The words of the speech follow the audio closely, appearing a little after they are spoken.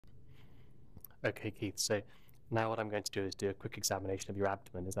Okay, Keith, so now what I'm going to do is do a quick examination of your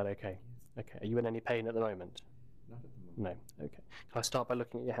abdomen. Is that okay? Yes. Okay. Are you in any pain at the moment? Not at the moment. No. Okay. Can I start by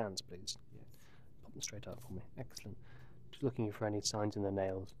looking at your hands, please? Yes. Pop them straight up for me. Excellent. Just looking for any signs in the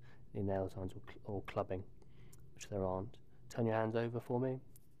nails, any nail signs or clubbing, which there aren't. Turn your hands over for me.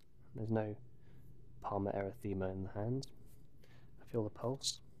 There's no palmar erythema in the hands. I feel the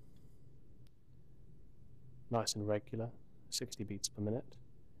pulse. Nice and regular, 60 beats per minute.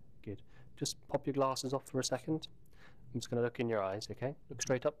 Good. Just pop your glasses off for a second. I'm just going to look in your eyes, okay? Look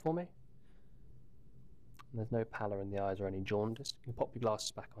straight up for me. And there's no pallor in the eyes or any jaundice. You can pop your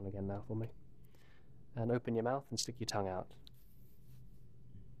glasses back on again now for me. And open your mouth and stick your tongue out.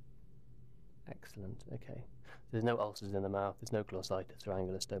 Excellent, okay. There's no ulcers in the mouth, there's no glossitis or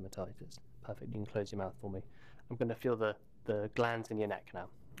angular stomatitis. Perfect, you can close your mouth for me. I'm going to feel the glands in your neck now,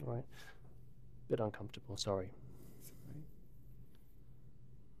 alright? Bit uncomfortable, sorry. Right.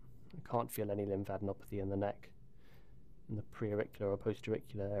 I can't feel any lymphadenopathy in the neck, in the preauricular or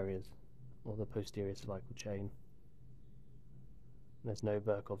postauricular areas, or the posterior cervical chain. There's no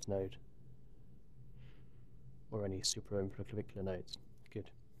Burkhoff's node, or any suprainfraclavicular nodes.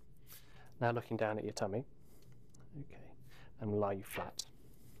 Good. Now looking down at your tummy. Okay, I'm going to lie you flat.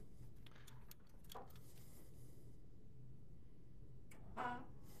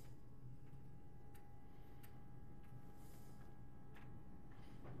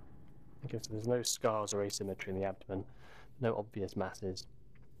 Okay, so there's no scars or asymmetry in the abdomen, no obvious masses.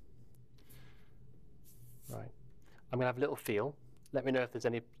 Right. I'm going to have a little feel. Let me know if there's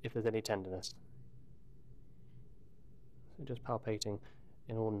any tenderness. So just palpating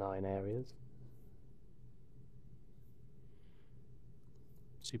in all 9 areas.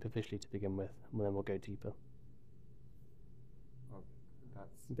 Superficially to begin with, and then we'll go deeper. Oh,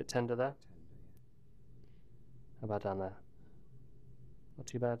 that's A bit tender there? tender, yeah. How about down there? Not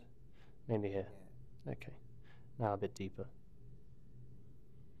too bad? Mainly here? Yeah. Okay. Now a bit deeper.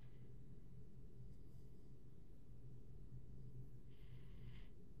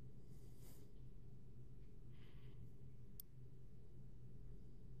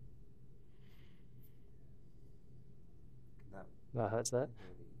 That hurts there? Really,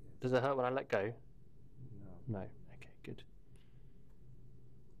 yes. Does it hurt when I let go? No. No. Okay, good.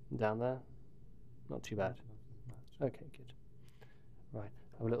 Down there? Not too bad. Not as much. Okay, good. Right.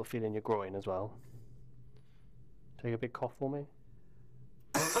 Have a little feel in your groin as well. Take a big cough for me.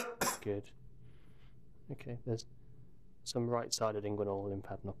 Good. Okay, there's some right-sided inguinal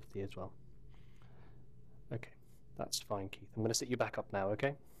lymphadenopathy as well. Okay, that's fine, Keith. I'm going to sit you back up now,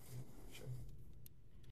 okay?